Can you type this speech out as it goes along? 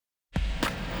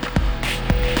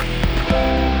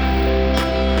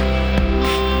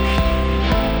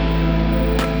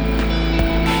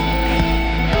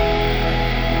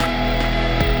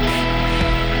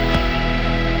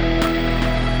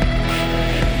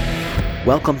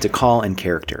Welcome to Call and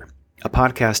Character, a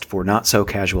podcast for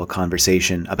not-so-casual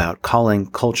conversation about calling,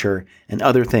 culture, and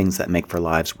other things that make for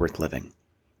lives worth living.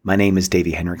 My name is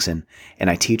Davey Henriksen, and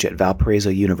I teach at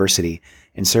Valparaiso University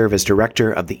and serve as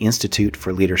director of the Institute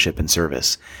for Leadership and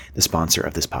Service, the sponsor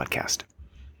of this podcast.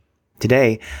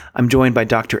 Today, I'm joined by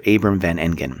Dr. Abram Van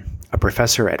Engen, a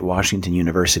professor at Washington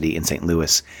University in St.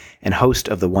 Louis and host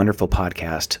of the wonderful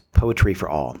podcast Poetry for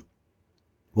All.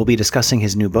 We'll be discussing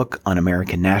his new book on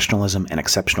American nationalism and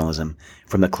exceptionalism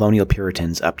from the colonial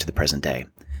Puritans up to the present day.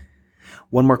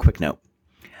 One more quick note.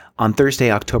 On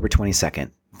Thursday, October 22nd,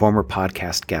 former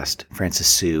podcast guest Francis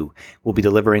Su will be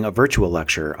delivering a virtual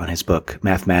lecture on his book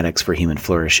Mathematics for Human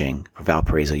Flourishing from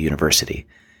Valparaiso University.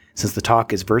 Since the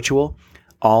talk is virtual,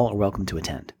 all are welcome to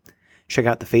attend. Check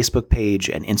out the Facebook page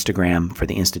and Instagram for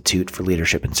the Institute for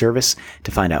Leadership and Service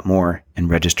to find out more and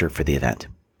register for the event.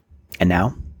 And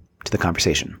now, to the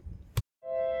conversation.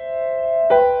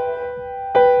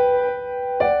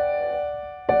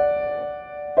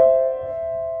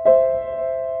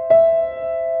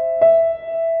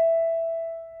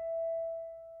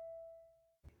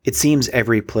 It seems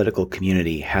every political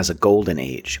community has a golden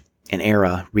age, an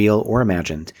era, real or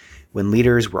imagined, when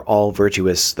leaders were all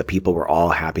virtuous, the people were all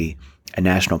happy, and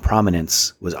national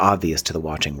prominence was obvious to the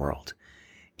watching world.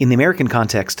 In the American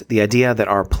context, the idea that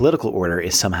our political order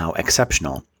is somehow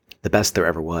exceptional, the best there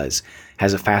ever was,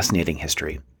 has a fascinating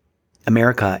history.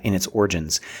 America, in its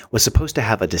origins, was supposed to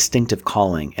have a distinctive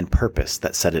calling and purpose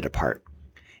that set it apart.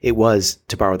 It was,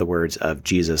 to borrow the words of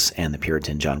Jesus and the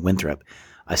Puritan John Winthrop,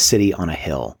 a city on a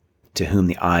hill, to whom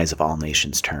the eyes of all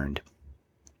nations turned.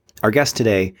 Our guest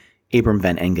today, Abram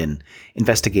Van Engen,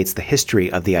 investigates the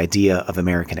history of the idea of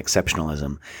American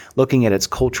exceptionalism, looking at its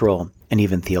cultural and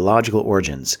even theological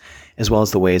origins, as well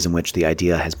as the ways in which the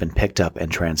idea has been picked up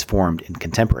and transformed in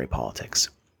contemporary politics.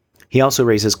 He also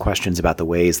raises questions about the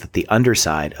ways that the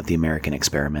underside of the American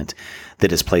experiment, the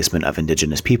displacement of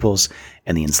indigenous peoples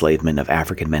and the enslavement of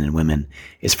African men and women,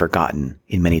 is forgotten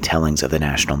in many tellings of the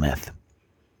national myth.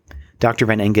 Dr.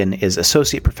 Van Engen is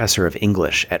Associate Professor of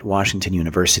English at Washington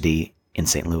University in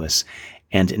St. Louis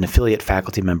and an affiliate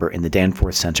faculty member in the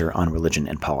Danforth Center on Religion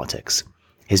and Politics.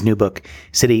 His new book,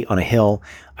 City on a Hill,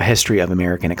 A History of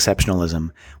American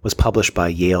Exceptionalism, was published by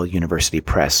Yale University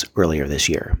Press earlier this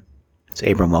year. So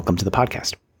Abram, welcome to the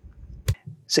podcast.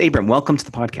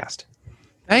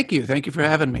 Thank you. Thank you for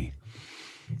having me.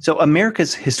 So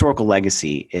America's historical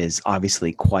legacy is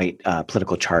obviously quite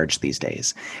political charged these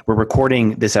days. We're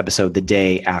recording this episode the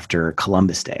day after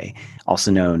Columbus Day,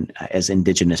 also known as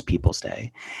Indigenous Peoples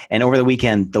Day. And over the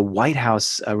weekend, the White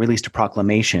House released a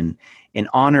proclamation in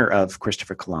honor of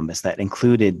Christopher Columbus that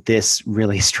included this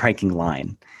really striking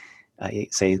line.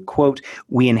 It says, quote,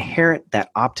 "We inherit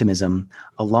that optimism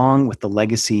along with the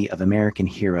legacy of American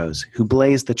heroes who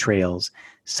blazed the trails,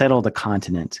 settled the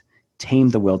continent,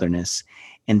 tamed the wilderness,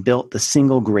 and built the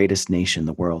single greatest nation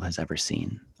the world has ever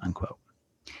seen," unquote.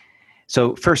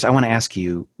 So first, I want to ask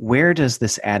you, where does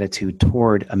this attitude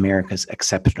toward America's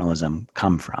exceptionalism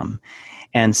come from?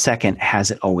 And second,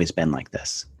 has it always been like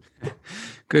this?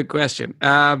 Good question.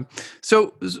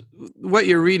 So what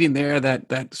you're reading there,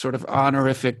 that sort of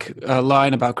honorific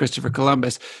line about Christopher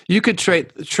Columbus, you could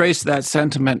trace that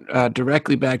sentiment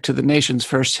directly back to the nation's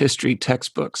first history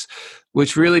textbooks,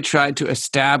 which really tried to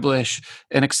establish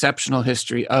an exceptional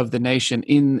history of the nation.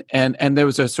 And there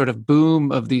was a sort of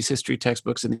boom of these history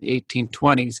textbooks in the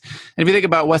 1820s. And if you think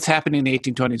about what's happening in the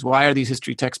 1820s, why are these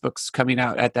history textbooks coming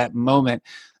out at that moment?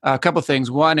 A couple of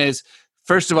things. One is,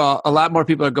 first of all, a lot more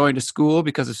people are going to school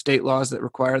because of state laws that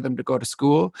require them to go to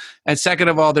school. And second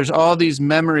of all, there's all these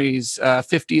memories,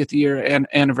 50th year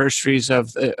anniversaries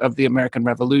of the American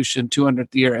Revolution,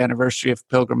 200th year anniversary of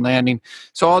Pilgrim Landing.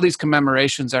 So all these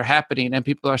commemorations are happening, and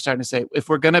people are starting to say, if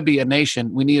we're going to be a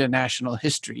nation, we need a national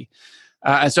history.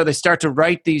 And so they start to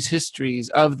write these histories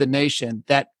of the nation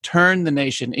that turn the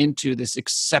nation into this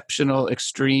exceptional,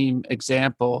 extreme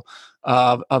example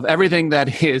of everything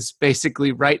that is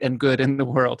basically right and good in the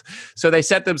world. So they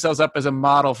set themselves up as a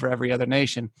model for every other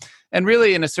nation. And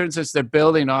really, in a certain sense, they're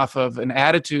building off of an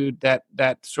attitude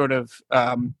that sort of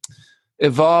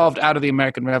evolved out of the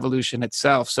American Revolution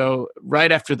itself. So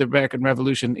right after the American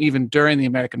Revolution, even during the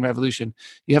American Revolution,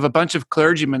 you have a bunch of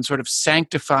clergymen sort of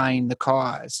sanctifying the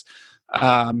cause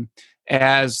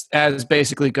as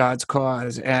basically God's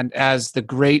cause, and as the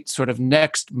great sort of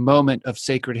next moment of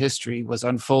sacred history was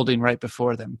unfolding right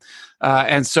before them.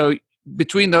 And so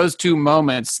between those two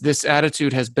moments, this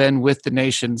attitude has been with the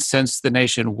nation since the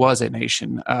nation was a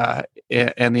nation,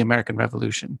 and the American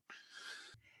Revolution.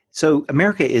 So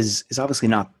America is obviously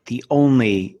not the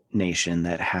only nation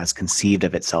that has conceived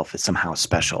of itself as somehow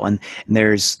special, and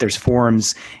there's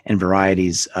forms and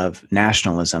varieties of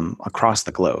nationalism across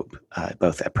the globe,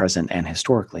 both at present and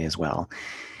historically as well.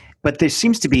 But there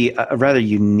seems to be a rather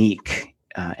unique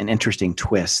and interesting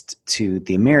twist to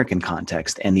the American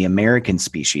context and the American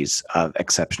species of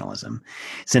exceptionalism,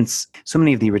 since so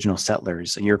many of the original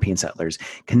settlers, European settlers,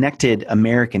 connected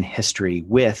American history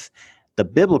with the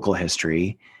biblical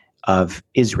history of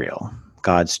Israel,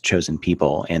 God's chosen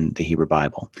people in the Hebrew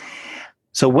Bible.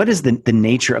 So what is the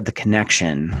nature of the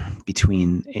connection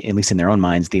between, at least in their own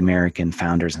minds, the American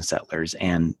founders and settlers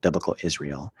and biblical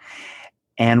Israel?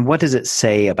 And what does it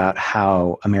say about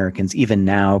how Americans even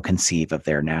now conceive of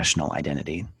their national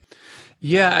identity?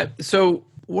 Yeah. So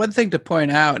one thing to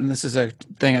point out, and this is a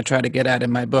thing I try to get at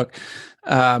in my book,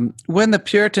 when the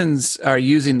Puritans are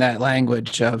using that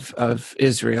language of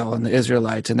Israel and the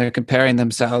Israelites, and they're comparing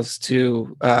themselves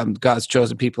to God's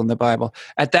chosen people in the Bible,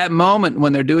 at that moment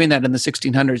when they're doing that in the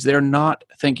 1600s, they're not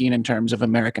thinking in terms of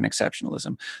American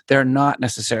exceptionalism. They're not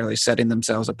necessarily setting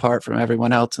themselves apart from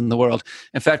everyone else in the world.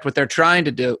 In fact, what they're trying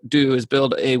to do is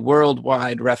build a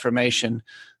worldwide Reformation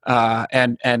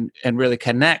and really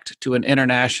connect to an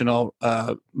international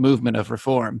movement of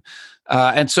reform.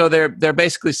 And so they're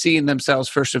basically seeing themselves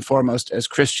first and foremost as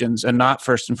Christians and not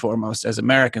first and foremost as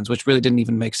Americans, which really didn't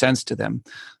even make sense to them.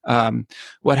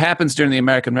 What happens during the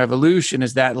American Revolution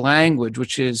is that language,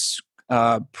 which is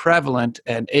prevalent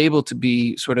and able to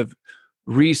be sort of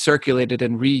recirculated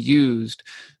and reused,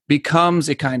 becomes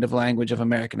a kind of language of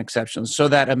American exceptions, so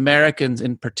that Americans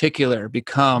in particular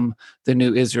become the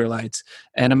new Israelites.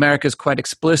 And America is quite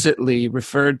explicitly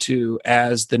referred to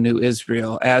as the new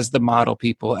Israel, as the model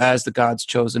people, as the God's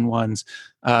chosen ones,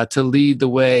 to lead the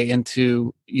way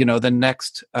into, the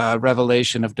next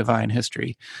revelation of divine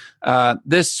history.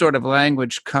 This sort of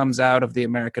language comes out of the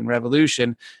American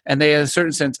Revolution, and they, in a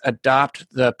certain sense, adopt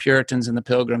the Puritans and the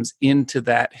Pilgrims into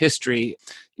that history,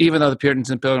 even though the Puritans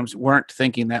and Pilgrims weren't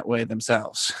thinking that way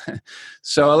themselves.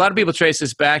 So a lot of people trace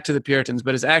this back to the Puritans,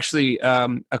 but it's actually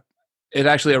it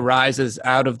actually arises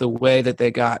out of the way that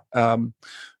they got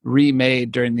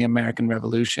remade during the American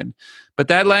Revolution. But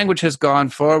that language has gone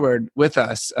forward with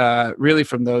us, really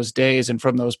from those days and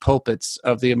from those pulpits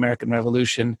of the American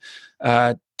Revolution,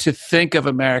 to think of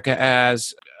America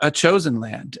as a chosen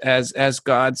land, as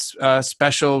God's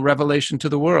special revelation to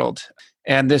the world.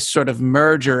 And this sort of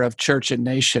merger of church and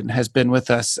nation has been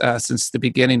with us since the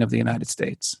beginning of the United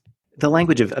States. The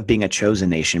language of being a chosen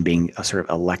nation, being a sort of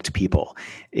elect people,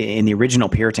 in the original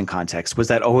Puritan context, was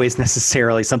that always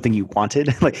necessarily something you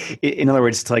wanted? Like, in other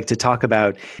words, to talk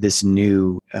about this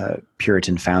new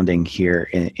Puritan founding here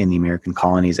in the American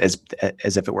colonies as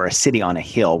if it were a city on a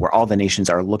hill where all the nations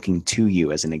are looking to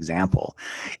you as an example.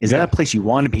 Is that a place you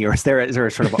want to be, or is there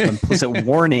a sort of implicit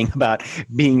warning about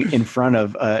being in front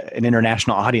of an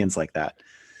international audience like that?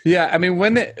 Yeah, I mean,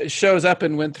 when it shows up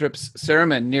in Winthrop's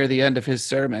sermon, near the end of his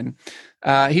sermon,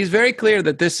 he's very clear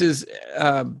that this is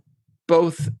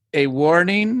both a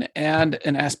warning and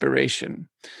an aspiration.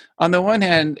 On the one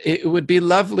hand, it would be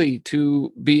lovely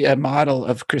to be a model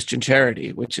of Christian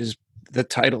charity, which is the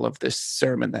title of this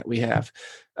sermon that we have.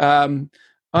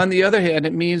 On the other hand,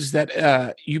 it means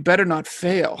that you better not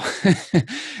fail.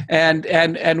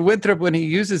 and Winthrop, when he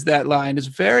uses that line, is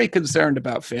very concerned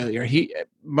about failure.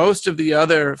 Most of the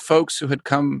other folks who had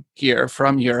come here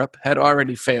from Europe had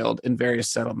already failed in various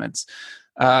settlements.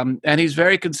 And he's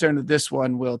very concerned that this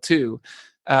one will too.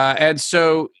 And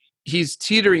so he's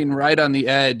teetering right on the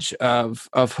edge of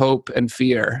hope and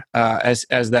fear as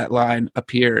that line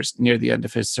appears near the end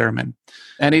of his sermon.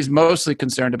 And he's mostly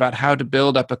concerned about how to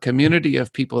build up a community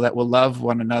of people that will love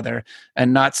one another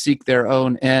and not seek their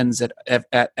own ends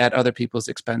at other people's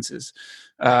expenses.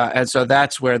 And so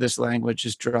that's where this language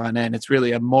is drawn in. It's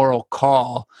really a moral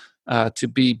call to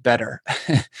be better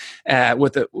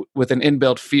with an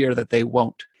inbuilt fear that they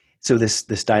won't. So this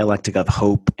dialectic of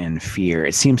hope and fear,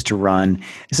 it seems to run,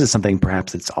 this is something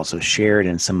perhaps that's also shared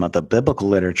in some of the biblical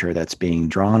literature that's being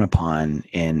drawn upon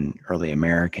in early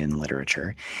American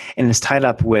literature. And it's tied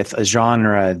up with a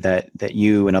genre that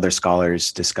you and other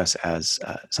scholars discuss as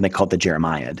something called the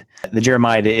Jeremiad. The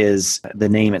Jeremiad is, the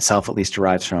name itself at least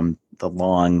derives from the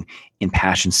long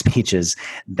impassioned speeches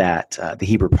that the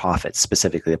Hebrew prophets,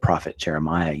 specifically the prophet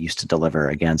Jeremiah, used to deliver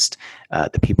against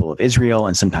the people of Israel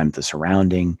and sometimes the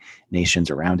surrounding nations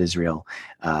around Israel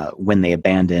when they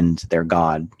abandoned their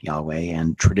God, Yahweh,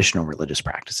 and traditional religious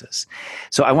practices.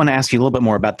 So I want to ask you a little bit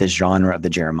more about this genre of the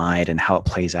Jeremiad and how it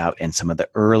plays out in some of the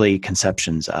early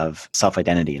conceptions of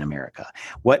self-identity in America.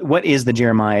 What is the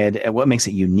Jeremiad? What makes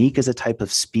it unique as a type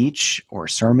of speech or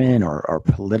sermon or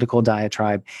political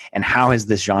diatribe? And how has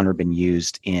this genre been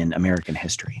used in American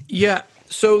history? Yeah.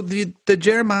 So the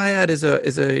Jeremiad is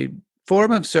a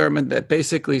form of sermon that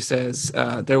basically says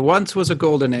there once was a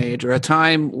golden age, or a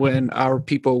time when our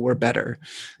people were better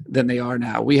than they are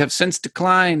now. We have since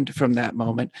declined from that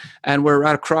moment, and we're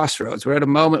at a crossroads. We're at a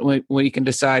moment when we can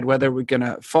decide whether we're going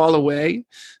to fall away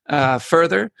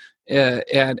further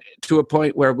and to a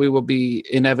point where we will be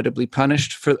inevitably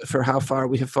punished for how far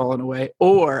we have fallen away,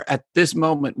 or at this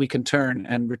moment we can turn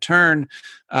and return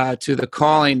to the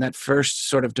calling that first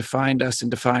sort of defined us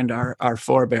and defined our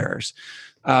forebears.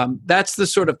 That's the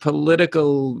sort of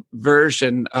political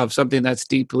version of something that's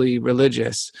deeply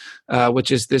religious,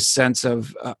 which is this sense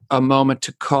of a moment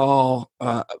to call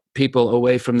people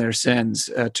away from their sins,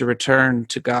 to return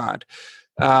to God.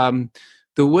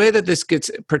 The way that this gets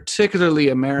particularly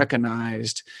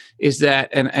Americanized is that,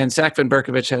 and Sackvin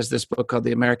Berkovich has this book called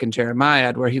The American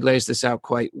Jeremiad, where he lays this out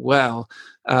quite well.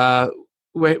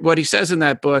 What he says in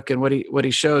that book and what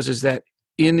he shows is that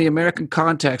in the American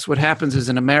context, what happens is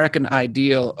an American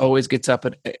ideal always gets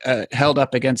held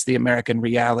up against the American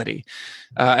reality.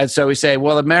 And so we say,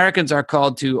 well, Americans are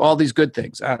called to all these good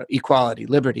things, equality,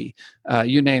 liberty,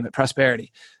 you name it,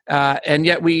 prosperity. And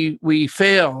yet we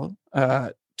fail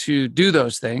to do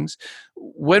those things.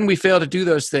 When we fail to do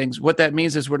those things, what that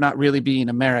means is we're not really being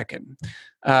American,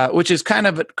 which is kind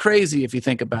of crazy if you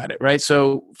think about it, right?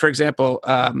 So, for example,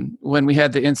 when we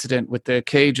had the incident with the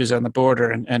cages on the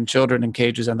border and children in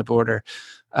cages on the border,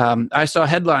 I saw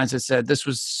headlines that said this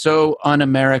was so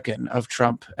un-American of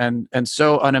Trump and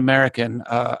so un-American,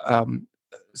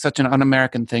 such an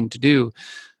un-American thing to do,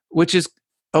 which is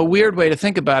a weird way to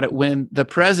think about it when the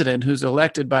president who's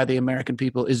elected by the American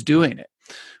people is doing it.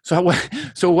 So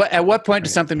at what point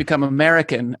does something become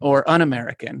American or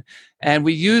un-American? And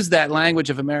we use that language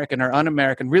of American or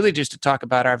un-American really just to talk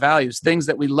about our values. Things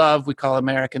that we love, we call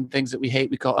American. Things that we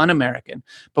hate, we call un-American.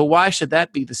 But why should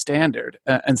that be the standard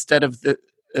instead of the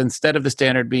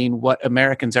standard being what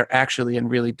Americans are actually and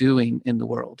really doing in the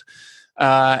world?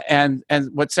 And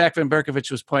what Sackvin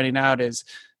Berkovich was pointing out is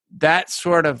that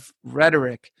sort of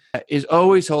rhetoric is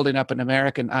always holding up an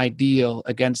American ideal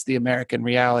against the American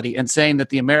reality and saying that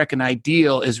the American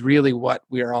ideal is really what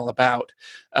we are all about,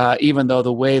 even though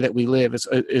the way that we live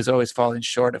is always falling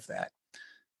short of that.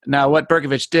 Now, what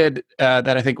Berkovich did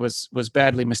that I think was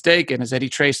badly mistaken is that he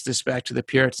traced this back to the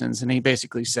Puritans, and he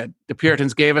basically said the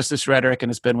Puritans gave us this rhetoric and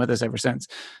it's been with us ever since.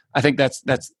 I think that's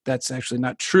actually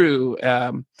not true.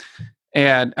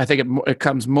 And I think it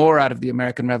comes more out of the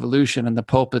American Revolution and the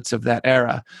pulpits of that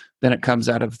era than it comes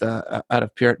out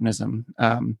of Puritanism.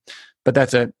 But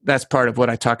that's part of what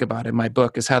I talk about in my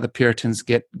book, is how the Puritans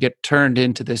get turned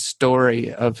into this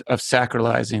story of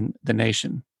sacralizing the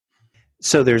nation.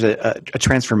 So there's a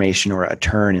transformation or a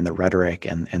turn in the rhetoric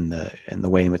and the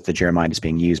way in which the Jeremiad is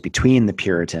being used between the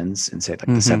Puritans and say like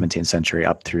the 17th century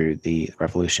up through the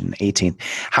Revolution, the 18th.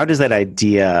 How does that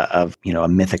idea of a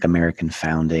mythic American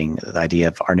founding, the idea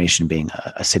of our nation being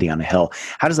a city on a hill,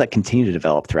 how does that continue to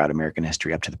develop throughout American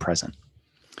history up to the present?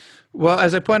 Well,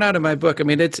 as I point out in my book, I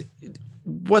mean,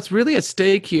 what's really at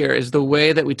stake here is the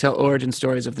way that we tell origin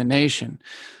stories of the nation.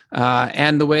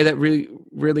 And the way that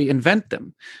really invent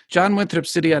them. John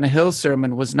Winthrop's City on a Hill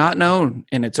sermon was not known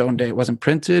in its own day. It wasn't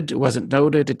printed. It wasn't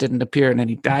noted. It didn't appear in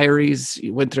any diaries.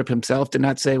 Winthrop himself did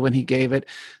not say when he gave it.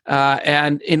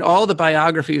 And in all the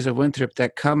biographies of Winthrop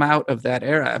that come out of that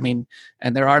era, I mean,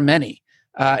 and there are many,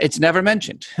 it's never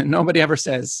mentioned. Nobody ever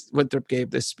says Winthrop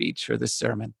gave this speech or this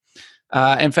sermon.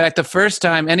 In fact, the first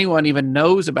time anyone even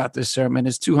knows about this sermon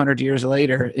is 200 years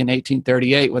later in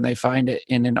 1838 when they find it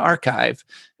in an archive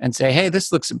and say, hey, this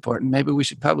looks important. Maybe we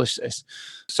should publish this.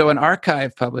 So an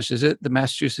archive publishes it. The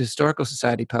Massachusetts Historical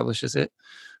Society publishes it.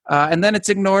 And then it's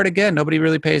ignored again. Nobody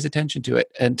really pays attention to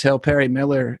it until Perry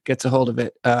Miller gets a hold of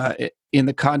it in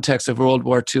the context of World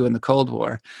War II and the Cold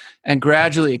War. And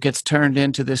gradually it gets turned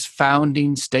into this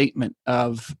founding statement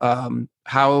of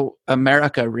how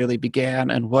America really began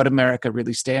and what America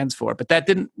really stands for. But that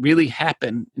didn't really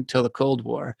happen until the Cold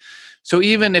War. So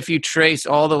even if you trace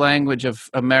all the language of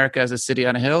America as a city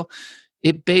on a hill,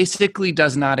 it basically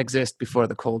does not exist before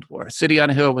the Cold War. City on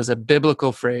a hill was a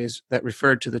biblical phrase that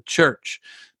referred to the church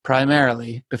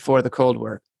primarily before the Cold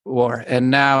War. War.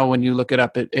 And now when you look it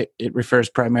up, it refers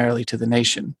primarily to the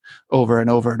nation over and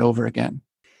over and over again.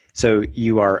 So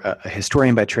you are a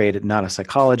historian by trade, not a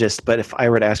psychologist. But if I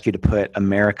were to ask you to put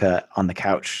America on the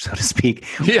couch, so to speak,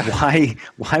 why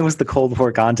was the Cold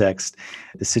War context,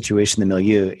 the situation, the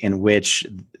milieu in which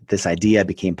this idea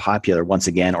became popular once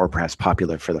again, or perhaps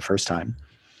popular for the first time?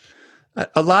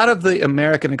 A lot of the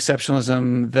American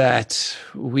exceptionalism that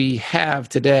we have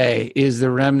today is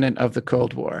the remnant of the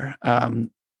Cold War.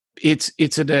 It's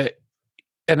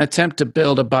an attempt to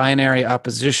build a binary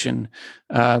opposition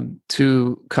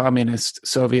to communist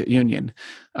Soviet Union.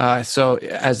 So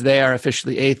as they are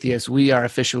officially atheists, we are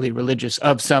officially religious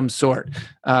of some sort.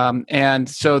 And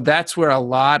so that's where a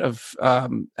lot of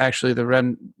actually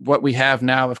what we have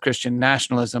now of Christian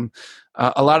nationalism,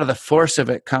 a lot of the force of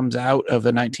it comes out of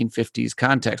the 1950s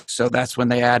context. So that's when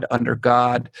they add under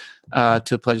God to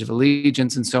the Pledge of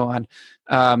Allegiance and so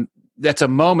on. That's a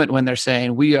moment when they're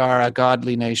saying we are a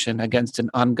godly nation against an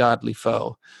ungodly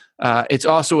foe. It's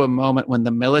also a moment when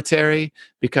the military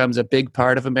becomes a big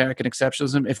part of American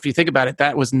exceptionalism. If you think about it,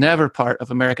 that was never part of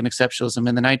American exceptionalism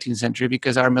in the 19th century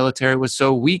because our military was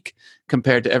so weak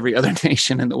compared to every other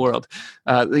nation in the world.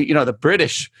 The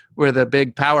British were the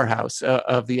big powerhouse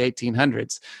of the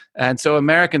 1800s. And so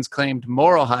Americans claimed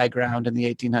moral high ground in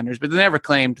the 1800s, but they never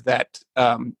claimed that,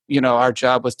 our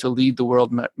job was to lead the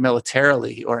world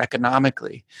militarily or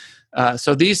economically.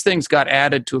 So these things got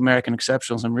added to American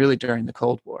exceptionalism really during the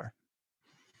Cold War.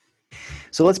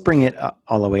 So let's bring it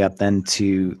all the way up then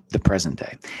to the present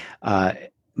day.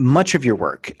 Much of your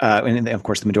work, and of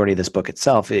course the majority of this book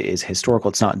itself is historical.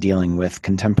 It's not dealing with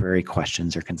contemporary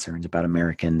questions or concerns about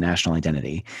American national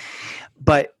identity.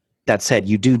 But that said,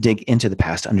 you do dig into the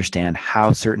past to understand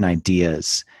how certain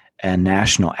ideas and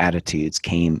national attitudes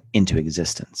came into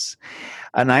existence.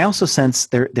 And I also sense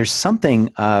there's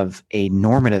something of a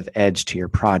normative edge to your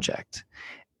project.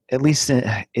 At least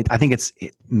I think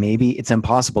maybe it's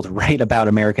impossible to write about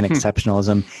American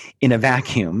exceptionalism in a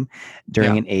vacuum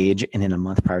during an age and in a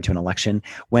month prior to an election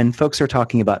when folks are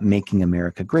talking about making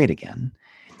America great again.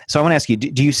 So I want to ask you,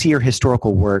 do you see your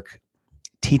historical work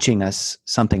teaching us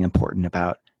something important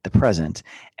about the present?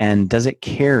 And does it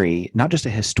carry not just a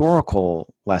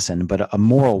historical lesson, but a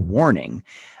moral warning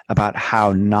about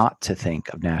how not to think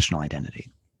of national identity?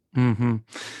 Mm-hmm.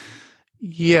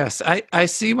 Yes, I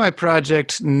see my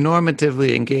project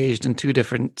normatively engaged in two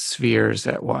different spheres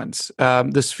at once.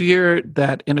 The sphere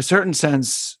that, in a certain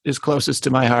sense, is closest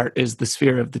to my heart is the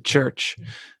sphere of the church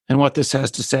and what this has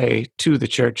to say to the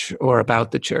church or about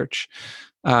the church.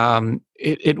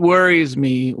 It worries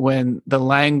me when the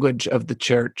language of the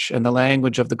church and the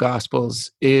language of the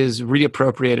Gospels is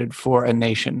reappropriated for a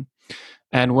nation.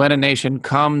 And when a nation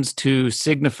comes to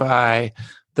signify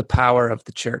the power of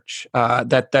the church,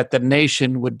 that the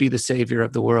nation would be the savior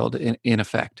of the world in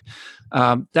effect.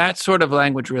 That sort of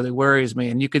language really worries me.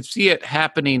 And you could see it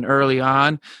happening early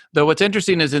on. Though what's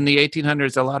interesting is in the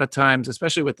 1800s, a lot of times,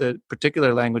 especially with the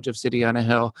particular language of City on a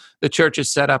Hill, the church is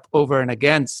set up over and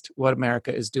against what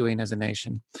America is doing as a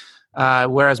nation.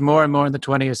 Whereas more and more in the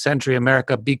 20th century,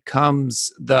 America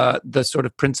becomes the sort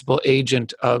of principal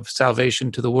agent of salvation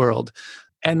to the world.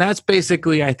 And that's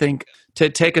basically, I think, to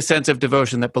take a sense of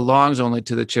devotion that belongs only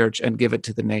to the church and give it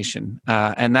to the nation.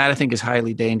 And that, I think, is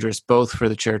highly dangerous, both for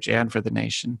the church and for the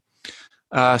nation.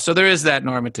 So there is that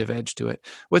normative edge to it.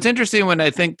 What's interesting when I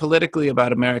think politically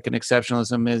about American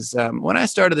exceptionalism is when I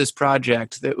started this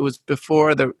project, it was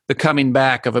before the coming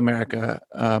back of America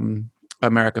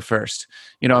First.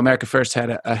 America First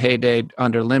had a heyday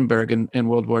under Lindbergh in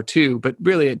World War II, but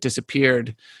really it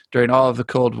disappeared during all of the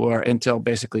Cold War until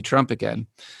basically Trump again.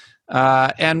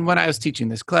 And when I was teaching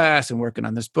this class and working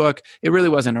on this book, it really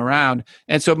wasn't around.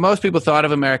 And so most people thought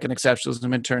of American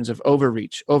exceptionalism in terms of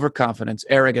overreach, overconfidence,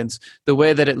 arrogance, the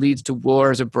way that it leads to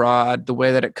wars abroad, the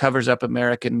way that it covers up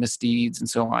American misdeeds, and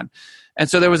so on. And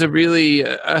so there was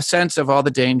a sense of all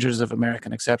the dangers of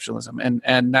American exceptionalism.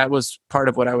 And that was part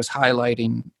of what I was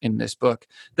highlighting in this book.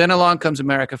 Then along comes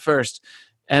America First.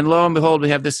 And lo and behold, we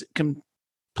have this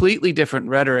completely different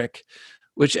rhetoric,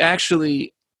 which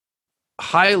actually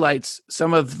highlights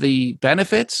some of the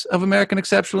benefits of American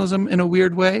exceptionalism in a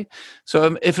weird way.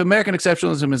 So if American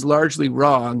exceptionalism is largely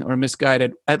wrong or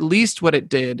misguided, at least what it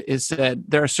did is said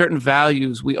there are certain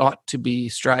values we ought to be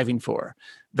striving for.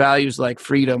 Values like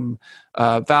freedom,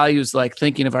 values like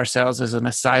thinking of ourselves as an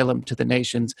asylum to the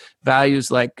nations,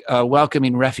 values like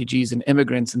welcoming refugees and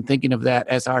immigrants and thinking of that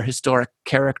as our historic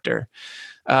character.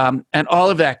 And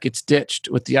all of that gets ditched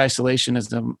with the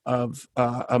isolationism of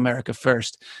America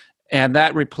First. And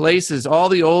that replaces all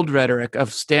the old rhetoric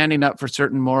of standing up for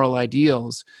certain moral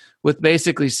ideals with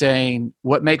basically saying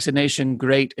what makes a nation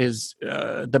great is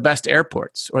the best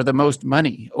airports or the most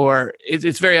money, or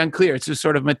it's very unclear. It's a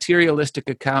sort of materialistic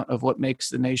account of what makes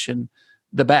the nation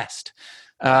the best.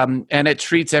 And it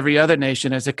treats every other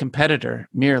nation as a competitor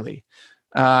merely.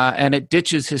 And it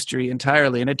ditches history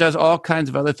entirely. And it does all kinds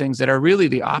of other things that are really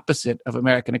the opposite of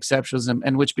American exceptionalism,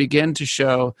 and which begin to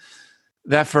show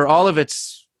that for all of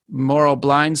its moral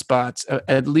blind spots,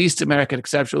 at least American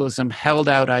exceptionalism held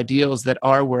out ideals that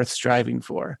are worth striving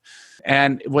for.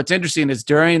 And what's interesting is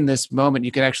during this moment,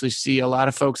 you can actually see a lot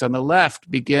of folks on the left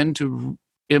begin to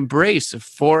embrace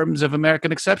forms of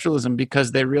American exceptionalism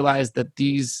because they realize that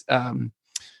these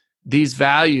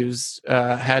values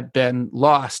had been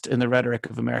lost in the rhetoric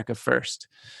of America First.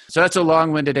 So that's a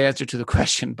long-winded answer to the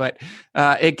question, but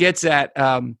it gets at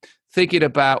thinking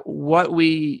about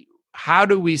how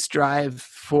do we strive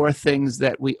for things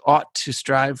that we ought to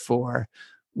strive for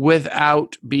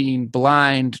without being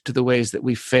blind to the ways that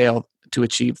we fail to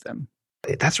achieve them.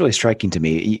 That's really striking to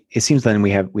me. It seems then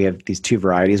we have these two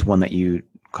varieties, one that you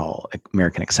call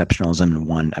American exceptionalism and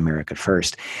one America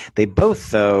First. They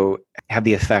both, though, have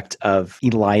the effect of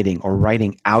eliding or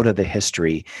writing out of the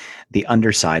history the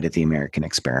underside of the American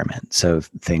experiment. So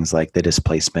things like the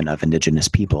displacement of indigenous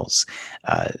peoples,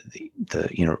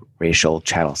 the racial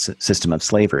chattel system of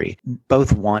slavery.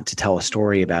 Both want to tell a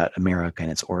story about America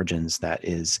and its origins that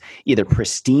is either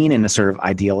pristine in a sort of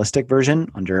idealistic version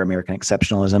under American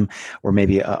exceptionalism, or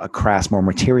maybe a crass, more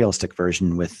materialistic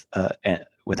version with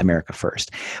America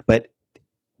First. But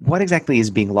what exactly is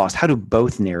being lost? How do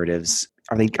both narratives,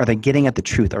 are they getting at the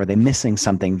truth? Or are they missing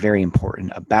something very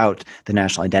important about the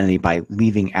national identity by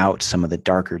leaving out some of the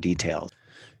darker details?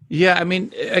 Yeah, I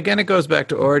mean, again, it goes back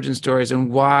to origin stories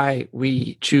and why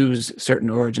we choose certain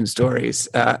origin stories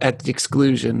at the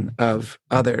exclusion of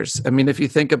others. I mean, if you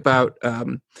think about,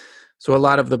 so a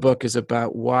lot of the book is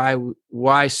about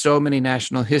why so many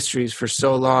national histories for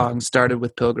so long started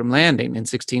with Pilgrim Landing in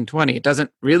 1620. It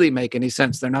doesn't really make any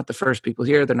sense. They're not the first people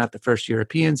here. They're not the first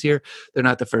Europeans here. They're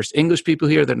not the first English people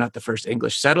here. They're not the first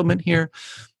English settlement here.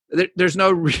 There's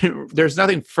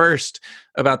nothing first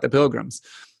about the Pilgrims.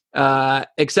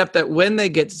 Except that when they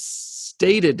get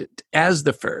stated as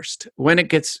the first, when it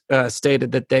gets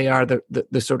stated that they are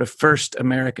the sort of first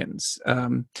Americans,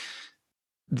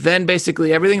 then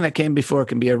basically everything that came before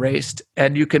can be erased,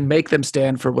 and you can make them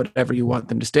stand for whatever you want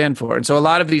them to stand for. And so a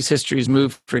lot of these histories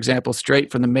move, for example, straight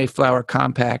from the Mayflower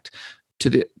Compact to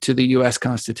the U.S.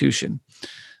 Constitution.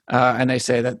 And they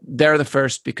say that they're the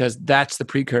first because that's the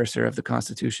precursor of the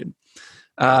Constitution.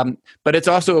 But it's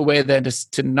also a way then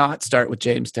to not start with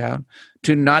Jamestown,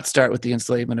 to not start with the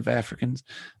enslavement of Africans,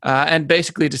 and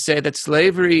basically to say that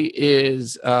slavery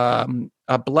is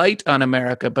a blight on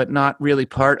America, but not really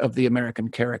part of the American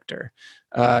character.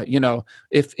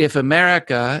 If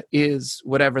America is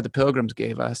whatever the Pilgrims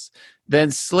gave us, then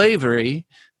slavery,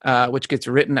 which gets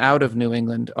written out of New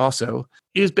England also,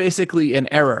 is basically an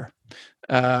error,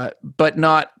 but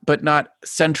not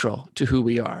central to who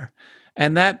we are.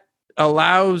 And that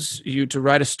allows you to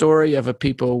write a story of a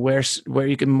people where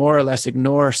you can more or less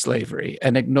ignore slavery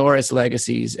and ignore its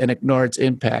legacies and ignore its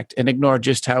impact and ignore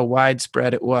just how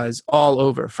widespread it was all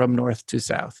over from north to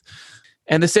south.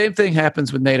 And the same thing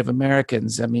happens with Native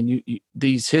Americans. I mean,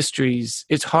 these histories,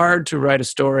 it's hard to write a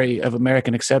story of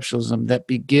American exceptionalism that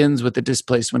begins with the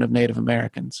displacement of Native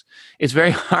Americans. It's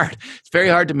very hard. It's very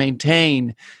hard to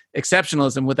maintain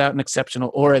exceptionalism without an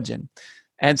exceptional origin.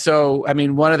 And so, I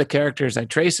mean, one of the characters I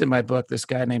trace in my book, this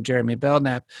guy named Jeremy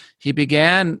Belknap, he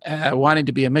began wanting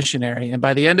to be a missionary. And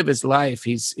by the end of his life,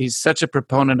 he's such a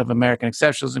proponent of American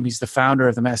exceptionalism. He's the founder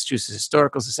of the Massachusetts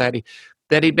Historical Society,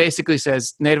 that he basically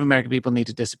says Native American people need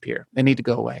to disappear. They need to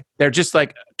go away. They're just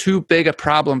like too big a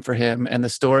problem for him and the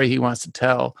story he wants to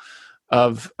tell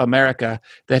of America,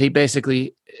 that he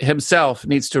basically himself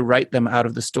needs to write them out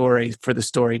of the story for the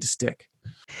story to stick.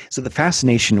 So the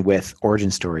fascination with origin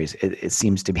stories, it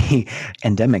seems to be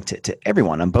endemic to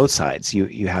everyone on both sides.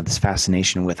 You have this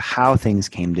fascination with how things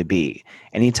came to be.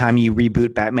 Anytime you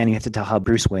reboot Batman, you have to tell how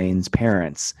Bruce Wayne's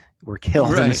parents were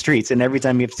killed in the streets. And every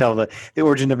time you have to tell the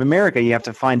origin of America, you have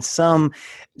to find some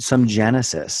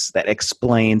genesis that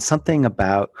explains something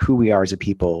about who we are as a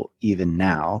people even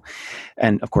now.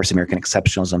 And of course, American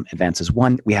exceptionalism advances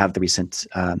one. We have the recent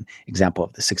example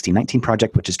of the 1619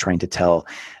 Project, which is trying to tell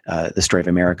the story of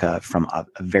America from a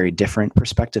very different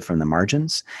perspective, from the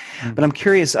margins. Mm-hmm. But I'm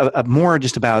curious more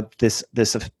just about this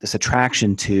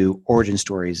attraction to origin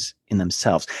stories in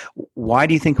themselves. Why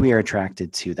do you think we are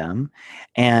attracted to them?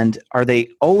 And are they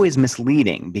always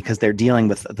misleading because they're dealing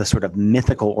with the sort of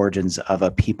mythical origins of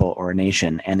a people or a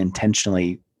nation and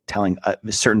intentionally telling a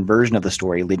certain version of the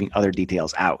story, leaving other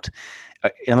details out?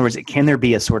 In other words, can there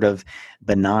be a sort of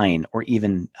benign or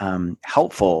even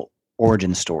helpful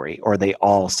origin story, or are they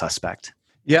all suspect?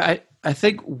 Yeah, I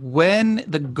think when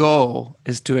the goal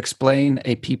is to explain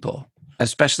a people,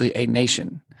 especially a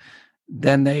nation,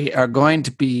 then they are going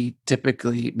to be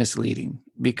typically misleading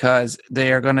because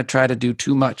they are going to try to do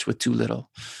too much with too little.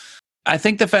 I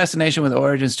think the fascination with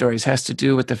origin stories has to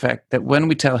do with the fact that when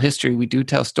we tell history, we do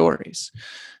tell stories.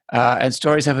 And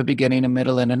stories have a beginning, a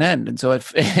middle, and an end. And so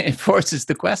it forces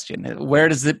the question, where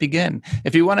does it begin?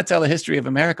 If you want to tell a history of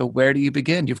America, where do you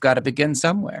begin? You've got to begin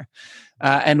somewhere.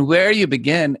 And where you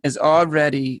begin is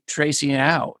already tracing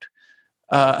out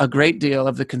a great deal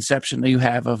of the conception that you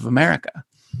have of America.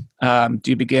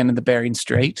 Do you begin in the Bering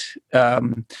Strait?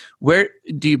 Where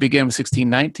do you begin with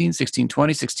 1619,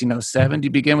 1620, 1607? Do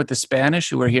you begin with the Spanish,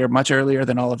 who were here much earlier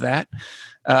than all of that?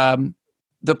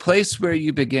 The place where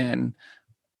you begin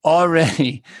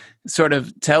already sort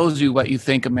of tells you what you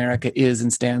think America is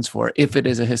and stands for, if it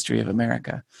is a history of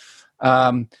America.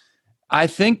 I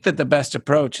think that the best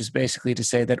approach is basically to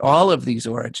say that all of these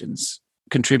origins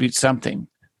contribute something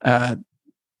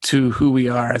to who we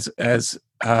are as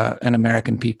an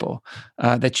American people,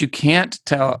 that you can't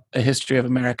tell a history of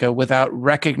America without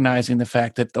recognizing the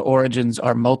fact that the origins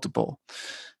are multiple.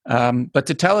 But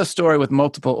to tell a story with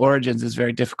multiple origins is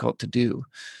very difficult to do.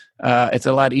 It's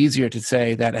a lot easier to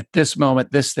say that at this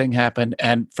moment, this thing happened,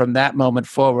 and from that moment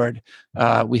forward,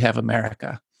 we have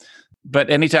America.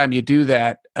 But anytime you do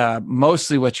that,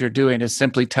 mostly what you're doing is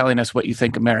simply telling us what you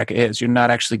think America is. You're not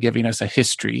actually giving us a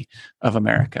history of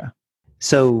America.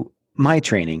 So my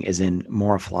training is in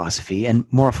moral philosophy, and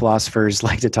moral philosophers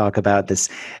like to talk about this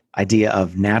idea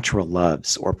of natural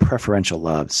loves or preferential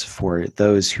loves for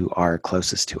those who are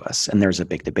closest to us. And there's a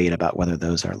big debate about whether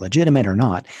those are legitimate or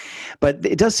not. But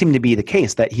it does seem to be the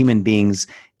case that human beings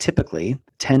typically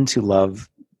tend to love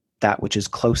that which is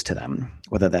close to them,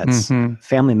 whether that's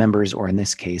family members or, in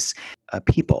this case, a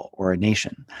people or a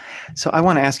nation. So I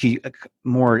want to ask you a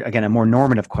more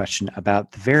normative question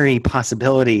about the very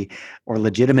possibility or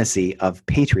legitimacy of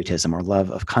patriotism or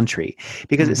love of country,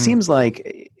 because it seems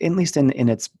like, at least in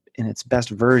its best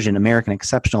version, American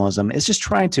exceptionalism is just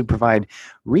trying to provide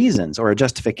reasons or a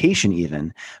justification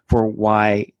even for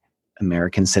why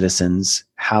American citizens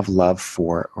have love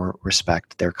for or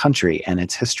respect their country and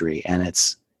its history and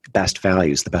its best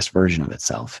values, the best version of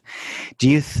itself. Do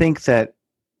you think that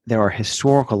there are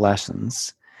historical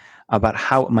lessons about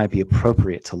how it might be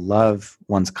appropriate to love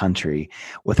one's country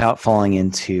without falling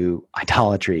into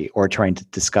idolatry or trying to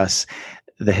discuss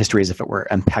the history as if it were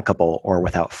impeccable or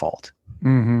without fault?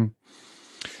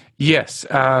 Yes.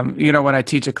 When I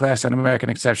teach a class on American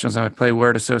exceptionalism, I play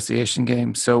word association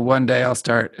games. So one day I'll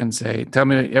start and say, tell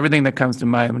me everything that comes to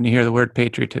mind when you hear the word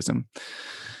patriotism.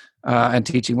 And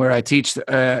teaching, where I teach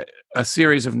a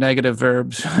series of negative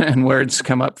verbs and words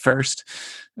come up first,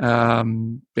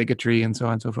 bigotry and so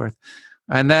on and so forth.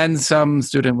 And then some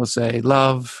student will say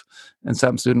love, and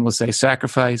some student will say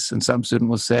sacrifice, and some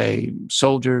student will say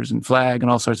soldiers and flag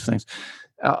and all sorts of things.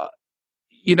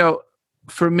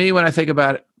 For me, when I think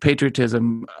about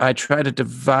patriotism, I try to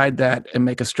divide that and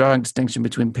make a strong distinction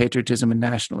between patriotism and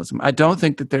nationalism. I don't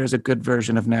think that there's a good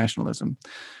version of nationalism.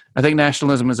 I think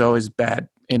nationalism is always bad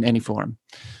in any form.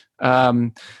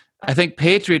 I think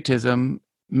patriotism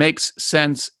makes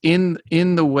sense in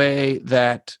the way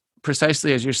that,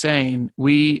 precisely as you're saying,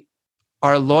 we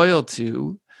are loyal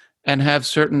to and have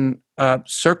certain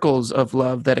circles of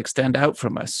love that extend out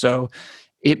from us. So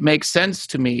it makes sense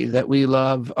to me that we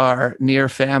love our near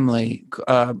family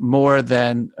more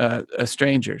than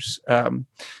strangers,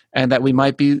 and that we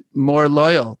might be more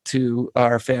loyal to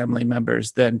our family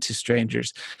members than to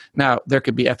strangers. Now, there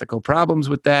could be ethical problems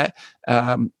with that,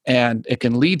 and it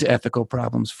can lead to ethical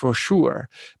problems for sure,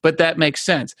 but that makes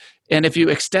sense. And if you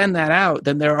extend that out,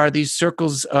 then there are these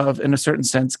circles of, in a certain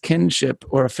sense, kinship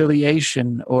or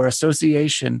affiliation or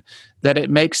association that it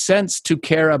makes sense to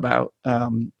care about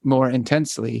more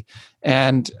intensely.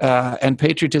 And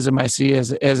patriotism I see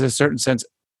as a certain sense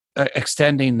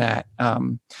extending that.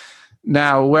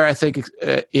 Now, where I think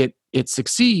it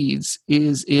succeeds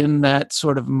is in that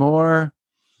sort of more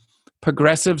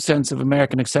progressive sense of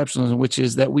American exceptionalism, which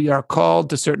is that we are called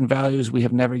to certain values we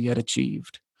have never yet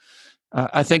achieved.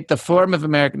 I think the form of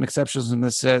American exceptionalism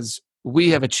that says we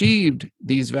have achieved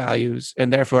these values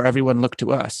and therefore everyone look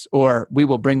to us, or we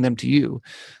will bring them to you,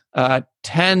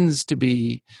 tends to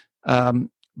be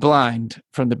blind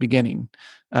from the beginning.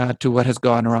 to what has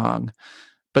gone wrong.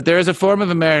 But there is a form of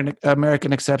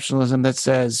American exceptionalism that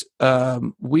says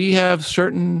we have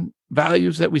certain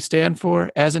values that we stand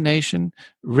for as a nation,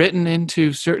 written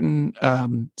into certain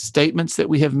statements that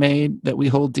we have made that we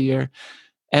hold dear,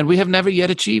 and we have never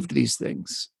yet achieved these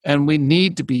things. And we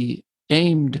need to be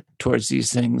aimed towards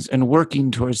these things and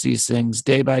working towards these things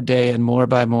day by day and more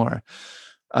by more.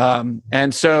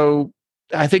 And so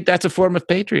I think that's a form of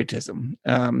patriotism.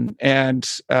 And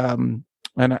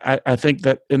I think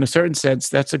that in a certain sense,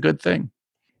 that's a good thing.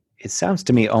 It sounds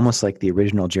to me almost like the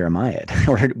original Jeremiah,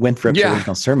 or Winthrop's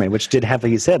original sermon, which did have,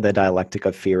 like you said, the dialectic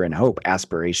of fear and hope,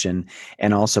 aspiration,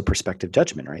 and also perspective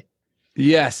judgment, right?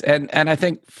 Yes, and I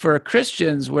think for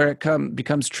Christians, where it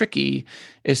becomes tricky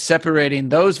is separating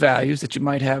those values that you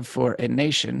might have for a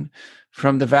nation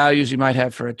from the values you might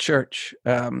have for a church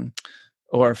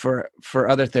or for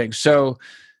other things. So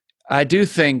I do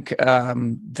think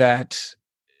that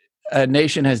a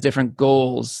nation has different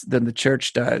goals than the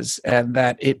church does, and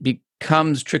that it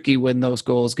becomes tricky when those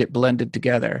goals get blended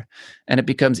together, and it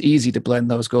becomes easy to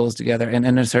blend those goals together and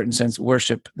in a certain sense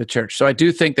worship the church. So I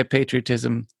do think that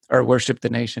patriotism, or worship the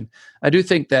nation, I do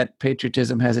think that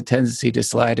patriotism has a tendency to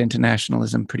slide into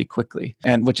nationalism pretty quickly,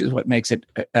 and which is what makes it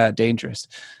dangerous.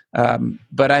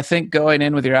 But I think going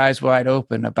in with your eyes wide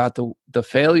open about the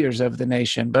failures of the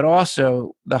nation, but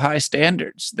also the high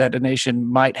standards that a nation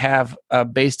might have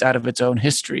based out of its own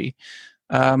history,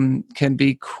 can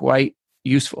be quite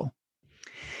useful.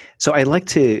 So I'd like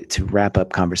to wrap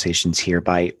up conversations here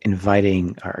by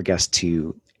inviting our guests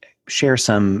to share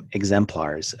some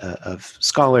exemplars of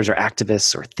scholars or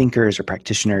activists or thinkers or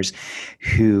practitioners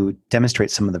who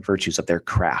demonstrate some of the virtues of their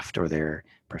craft or their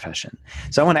profession.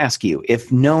 So I want to ask you,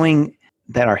 if knowing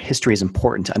that our history is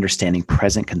important to understanding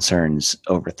present concerns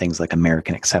over things like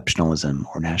American exceptionalism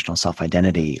or national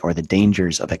self-identity or the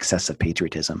dangers of excessive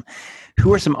patriotism,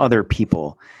 who are some other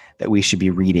people that we should be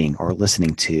reading or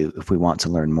listening to if we want to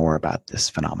learn more about this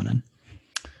phenomenon?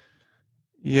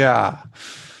 Yeah.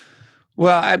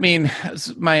 Well, I mean,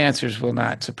 my answers will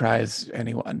not surprise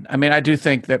anyone. I mean, I do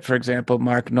think that, for example,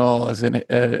 Mark Noll is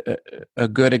a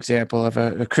good example of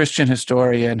a Christian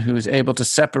historian who's able to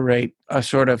separate a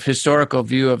sort of historical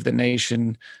view of the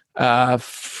nation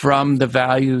from the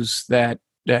values that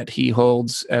he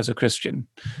holds as a Christian,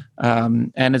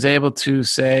 and is able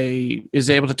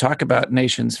to talk about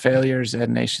nations' failures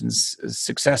and nations'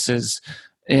 successes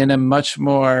in a much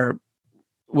more,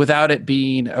 without it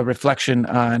being a reflection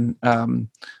on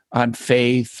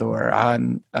faith or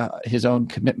on his own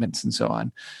commitments and so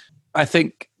on. I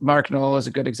think Mark Noll is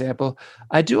a good example.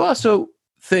 I do also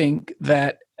think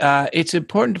that it's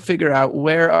important to figure out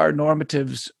where our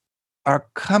normatives are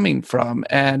coming from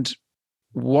and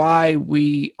why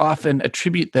we often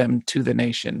attribute them to the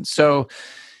nation. So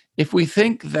if we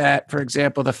think that, for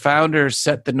example, the founders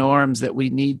set the norms that we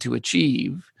need to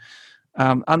achieve,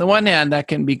 on the one hand, that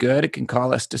can be good. It can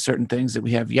call us to certain things that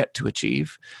we have yet to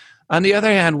achieve. On the other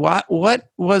hand, what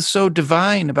was so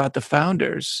divine about the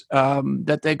founders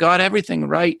that they got everything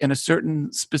right in a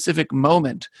certain specific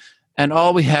moment, and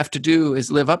all we have to do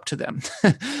is live up to them?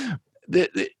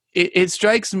 It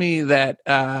strikes me that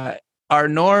our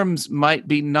norms might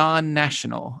be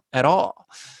non-national at all,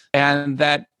 and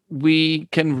that we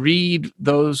can read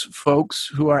those folks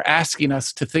who are asking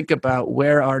us to think about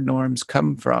where our norms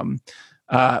come from,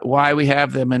 why we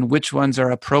have them, and which ones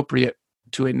are appropriate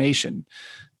to a nation.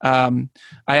 I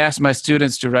asked my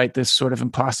students to write this sort of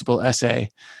impossible essay.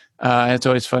 It's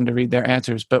always fun to read their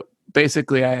answers. But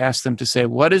basically, I asked them to say,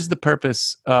 what is the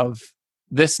purpose of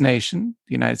this nation,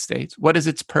 the United States? What is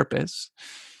its purpose?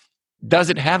 Does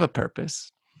it have a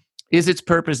purpose? Is its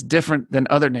purpose different than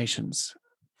other nations?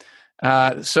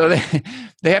 So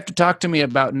they have to talk to me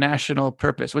about national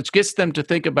purpose, which gets them to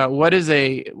think about what is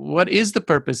the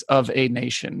purpose of a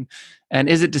nation, and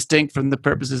is it distinct from the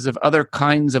purposes of other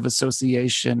kinds of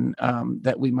association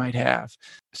that we might have.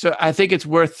 So I think it's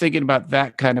worth thinking about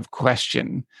that kind of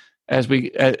question as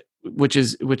which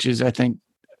is I think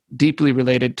deeply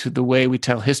related to the way we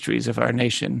tell histories of our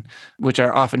nation, which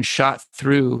are often shot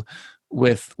through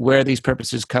with where these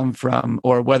purposes come from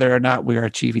or whether or not we are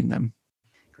achieving them.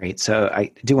 Great. So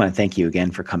I do want to thank you again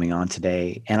for coming on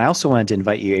today. And I also wanted to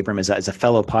invite you, Abram, as a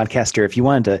fellow podcaster, if you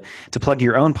wanted to plug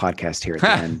your own podcast here at the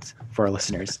end for our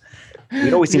listeners.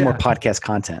 We'd always need more podcast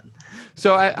content.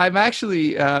 So I'm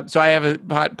actually, I have a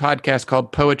podcast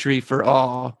called Poetry for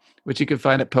All, which you can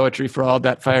find at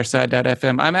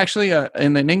poetryforall.fireside.fm. I'm actually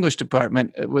in an English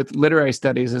department with literary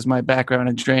studies as my background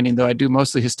and training, though I do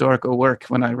mostly historical work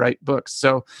when I write books.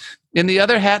 So In the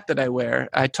other hat that I wear,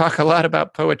 I talk a lot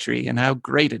about poetry and how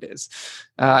great it is.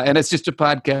 And it's just a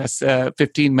podcast,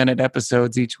 15-minute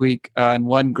episodes each week on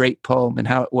one great poem and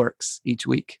how it works each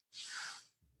week.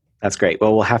 That's great.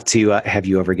 Well, we'll have to have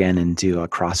you over again and do a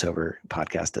crossover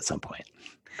podcast at some point.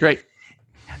 Great.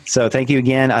 So thank you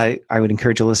again. I would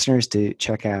encourage the listeners to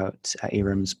check out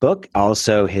Abram's book,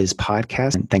 also his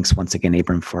podcast. And thanks once again,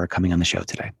 Abram, for coming on the show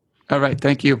today. All right.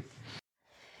 Thank you.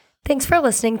 Thanks for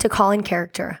listening to Call in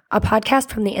Character, a podcast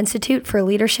from the Institute for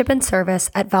Leadership and Service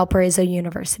at Valparaiso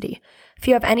University. If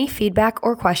you have any feedback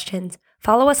or questions,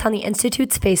 follow us on the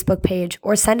Institute's Facebook page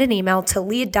or send an email to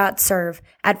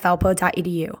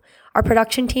lead.serve@valpo.edu. Our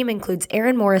production team includes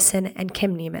Aaron Morrison and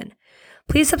Kim Neiman.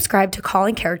 Please subscribe to Call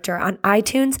in Character on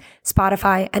iTunes,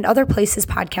 Spotify, and other places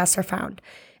podcasts are found,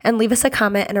 and leave us a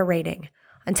comment and a rating.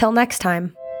 Until next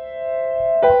time.